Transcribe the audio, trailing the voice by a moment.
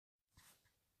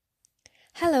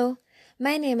Hello,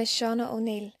 my name is Shauna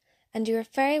O'Neill, and you are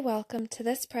very welcome to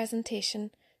this presentation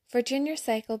for Junior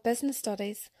Cycle Business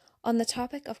Studies on the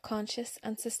topic of conscious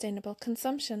and sustainable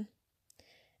consumption.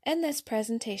 In this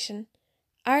presentation,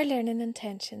 our learning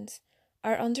intentions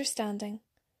are understanding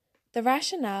the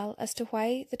rationale as to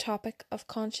why the topic of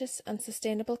conscious and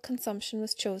sustainable consumption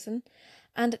was chosen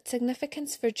and its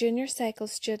significance for Junior Cycle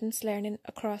students' learning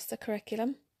across the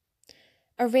curriculum,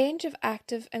 a range of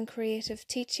active and creative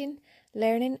teaching,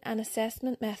 learning and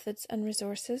assessment methods and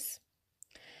resources,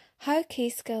 how key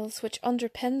skills which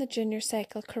underpin the Junior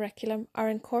Cycle curriculum are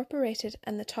incorporated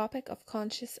in the topic of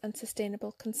conscious and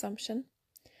sustainable consumption,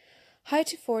 how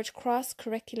to forge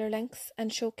cross-curricular links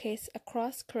and showcase a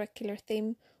cross-curricular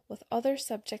theme with other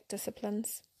subject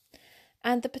disciplines,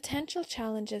 and the potential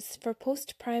challenges for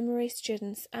post-primary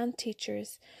students and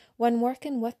teachers when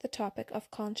working with the topic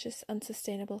of conscious and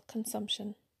sustainable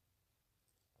consumption.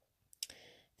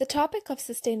 The topic of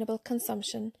sustainable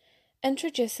consumption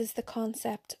introduces the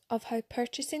concept of how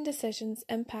purchasing decisions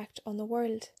impact on the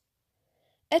world.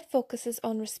 It focuses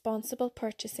on responsible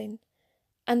purchasing,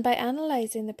 and by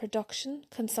analysing the production,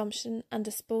 consumption and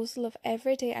disposal of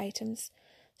everyday items,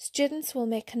 students will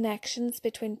make connections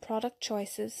between product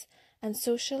choices and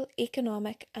social,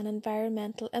 economic and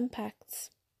environmental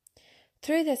impacts.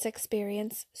 Through this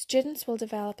experience, students will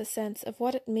develop a sense of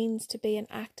what it means to be an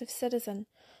active citizen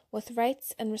with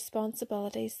rights and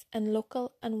responsibilities in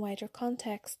local and wider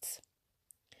contexts.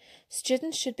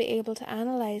 Students should be able to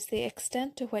analyse the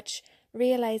extent to which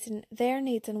realising their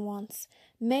needs and wants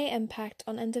may impact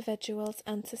on individuals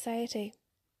and society.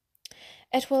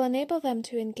 It will enable them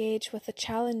to engage with the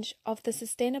challenge of the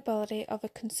sustainability of a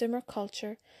consumer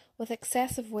culture with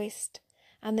excessive waste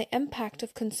and the impact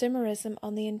of consumerism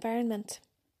on the environment.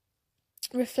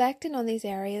 Reflecting on these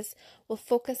areas will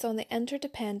focus on the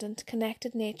interdependent,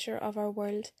 connected nature of our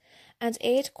world and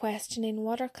aid questioning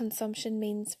what our consumption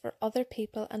means for other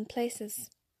people and places.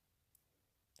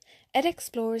 It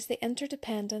explores the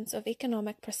interdependence of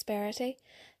economic prosperity,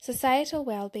 societal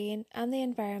well-being and the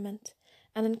environment,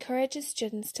 and encourages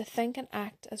students to think and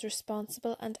act as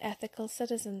responsible and ethical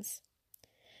citizens.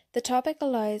 The topic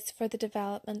allows for the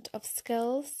development of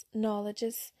skills,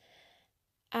 knowledges,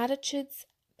 attitudes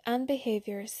and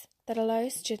behaviours that allow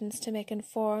students to make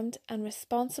informed and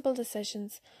responsible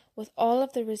decisions with all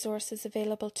of the resources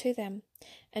available to them,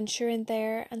 ensuring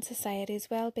their and society's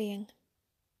well-being.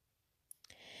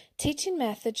 Teaching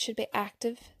methods should be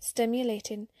active,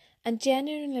 stimulating and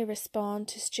genuinely respond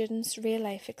to students'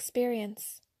 real-life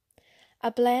experience. A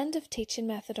blend of teaching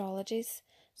methodologies,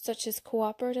 such as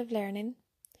cooperative learning,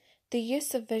 the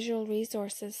use of visual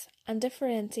resources and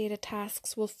differentiated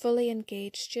tasks will fully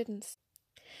engage students.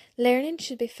 Learning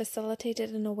should be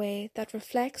facilitated in a way that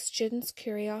reflects students'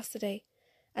 curiosity,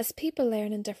 as people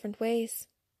learn in different ways.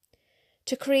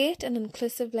 To create an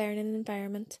inclusive learning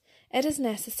environment, it is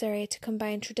necessary to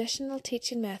combine traditional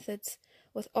teaching methods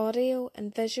with audio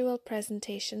and visual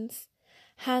presentations,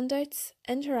 handouts,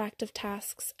 interactive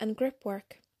tasks and group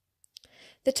work.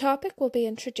 The topic will be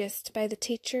introduced by the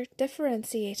teacher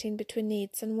differentiating between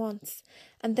needs and wants,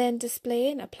 and then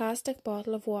displaying a plastic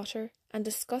bottle of water and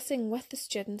discussing with the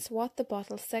students what the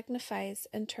bottle signifies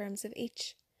in terms of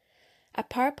each. A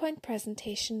PowerPoint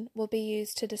presentation will be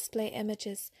used to display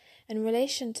images in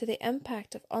relation to the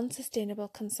impact of unsustainable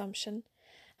consumption,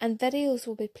 and videos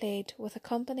will be played with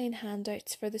accompanying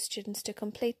handouts for the students to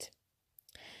complete.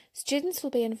 Students will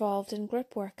be involved in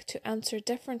group work to answer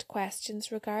different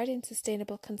questions regarding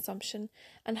sustainable consumption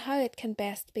and how it can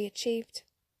best be achieved.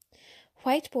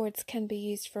 Whiteboards can be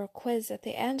used for a quiz at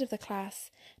the end of the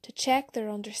class to check their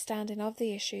understanding of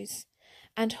the issues,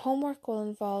 and homework will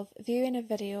involve viewing a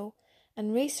video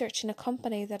and researching a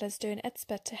company that is doing its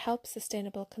bit to help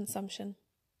sustainable consumption.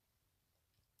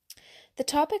 The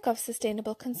topic of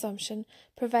sustainable consumption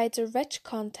provides a rich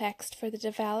context for the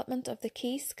development of the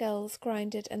key skills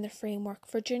grounded in the framework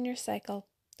for Junior Cycle.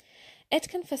 It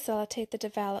can facilitate the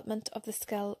development of the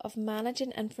skill of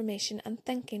managing information and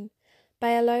thinking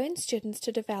by allowing students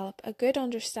to develop a good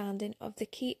understanding of the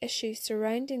key issues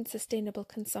surrounding sustainable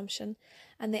consumption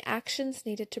and the actions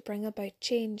needed to bring about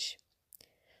change.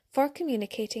 For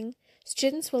communicating,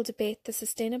 students will debate the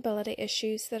sustainability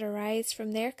issues that arise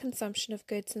from their consumption of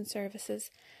goods and services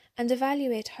and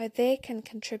evaluate how they can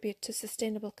contribute to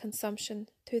sustainable consumption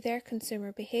through their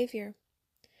consumer behaviour.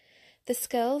 The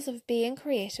skills of being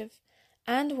creative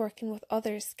and working with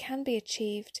others can be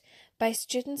achieved by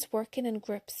students working in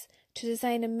groups to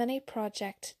design a mini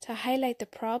project to highlight the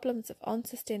problems of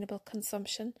unsustainable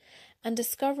consumption and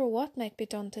discover what might be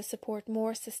done to support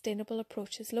more sustainable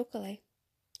approaches locally.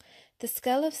 The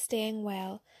skill of staying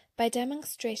well by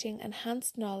demonstrating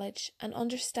enhanced knowledge and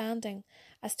understanding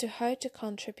as to how to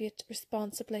contribute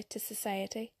responsibly to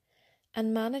society,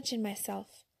 and managing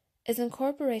myself is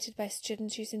incorporated by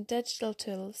students using digital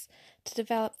tools to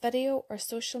develop video or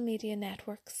social media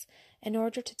networks in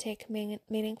order to take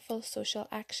meaningful social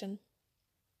action.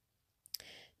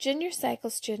 Junior cycle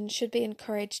students should be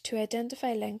encouraged to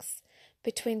identify links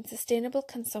between sustainable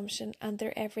consumption and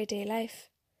their everyday life.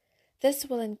 This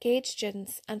will engage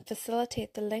students and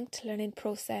facilitate the linked learning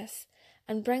process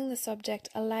and bring the subject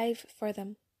alive for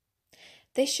them.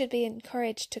 They should be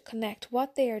encouraged to connect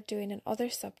what they are doing in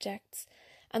other subjects,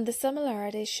 and the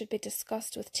similarities should be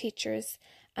discussed with teachers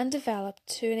and developed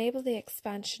to enable the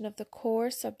expansion of the core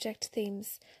subject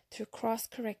themes through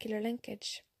cross-curricular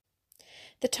linkage.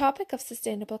 The topic of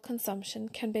sustainable consumption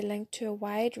can be linked to a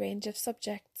wide range of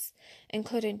subjects,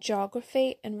 including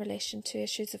geography in relation to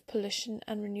issues of pollution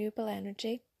and renewable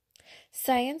energy,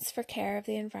 science for care of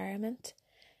the environment,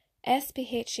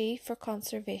 SPHE for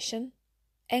conservation,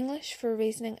 English for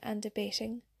reasoning and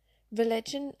debating,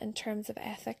 religion in terms of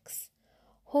ethics,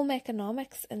 home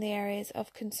economics in the areas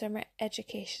of consumer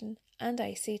education, and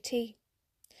ICT.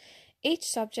 Each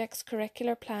subject's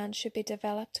curricular plan should be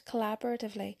developed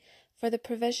collaboratively for the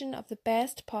provision of the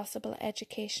best possible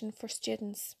education for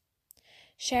students.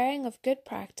 Sharing of good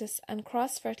practice and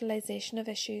cross-fertilisation of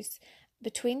issues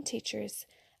between teachers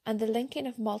and the linking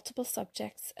of multiple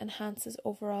subjects enhances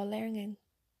overall learning.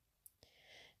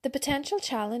 The potential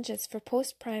challenges for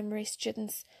post-primary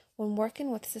students when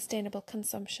working with sustainable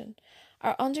consumption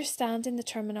are understanding the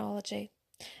terminology,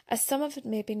 as some of it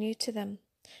may be new to them,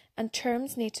 and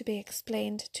terms need to be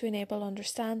explained to enable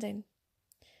understanding.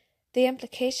 The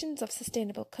implications of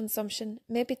sustainable consumption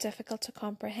may be difficult to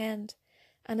comprehend,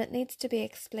 and it needs to be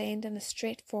explained in a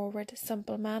straightforward,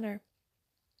 simple manner.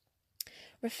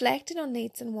 Reflecting on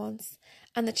needs and wants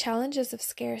and the challenges of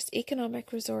scarce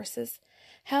economic resources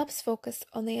helps focus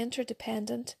on the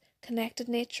interdependent, connected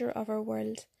nature of our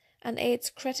world and aids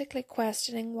critically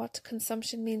questioning what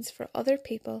consumption means for other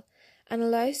people and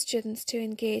allows students to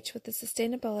engage with the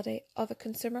sustainability of a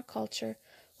consumer culture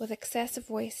with excessive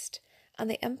waste and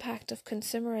the impact of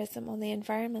consumerism on the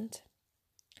environment.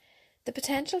 The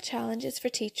potential challenges for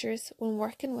teachers when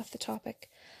working with the topic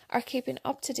are keeping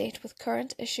up to date with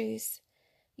current issues.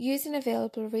 Using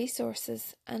available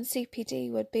resources and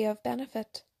CPD would be of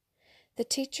benefit. The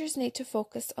teachers need to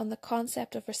focus on the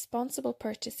concept of responsible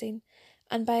purchasing,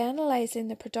 and by analysing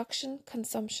the production,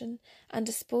 consumption and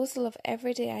disposal of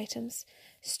everyday items,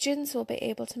 students will be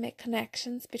able to make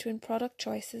connections between product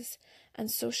choices and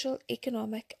social,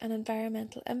 economic and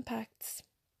environmental impacts.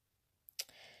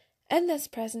 In this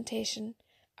presentation,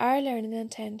 our learning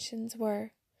intentions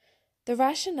were the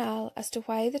rationale as to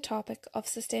why the topic of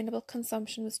sustainable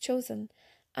consumption was chosen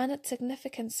and its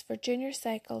significance for junior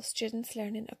cycle students'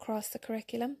 learning across the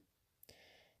curriculum,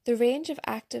 the range of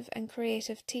active and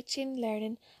creative teaching,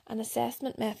 learning and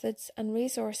assessment methods and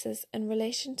resources in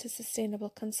relation to sustainable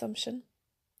consumption,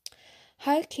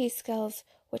 how key skills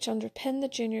which underpin the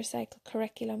junior cycle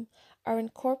curriculum are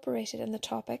incorporated in the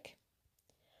topic,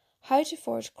 how to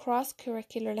forge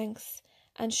cross-curricular links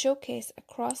and showcase a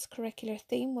cross-curricular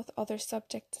theme with other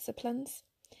subject disciplines,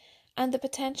 and the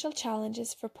potential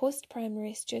challenges for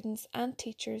post-primary students and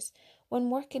teachers when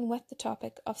working with the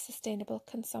topic of sustainable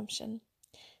consumption.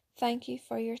 Thank you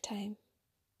for your time.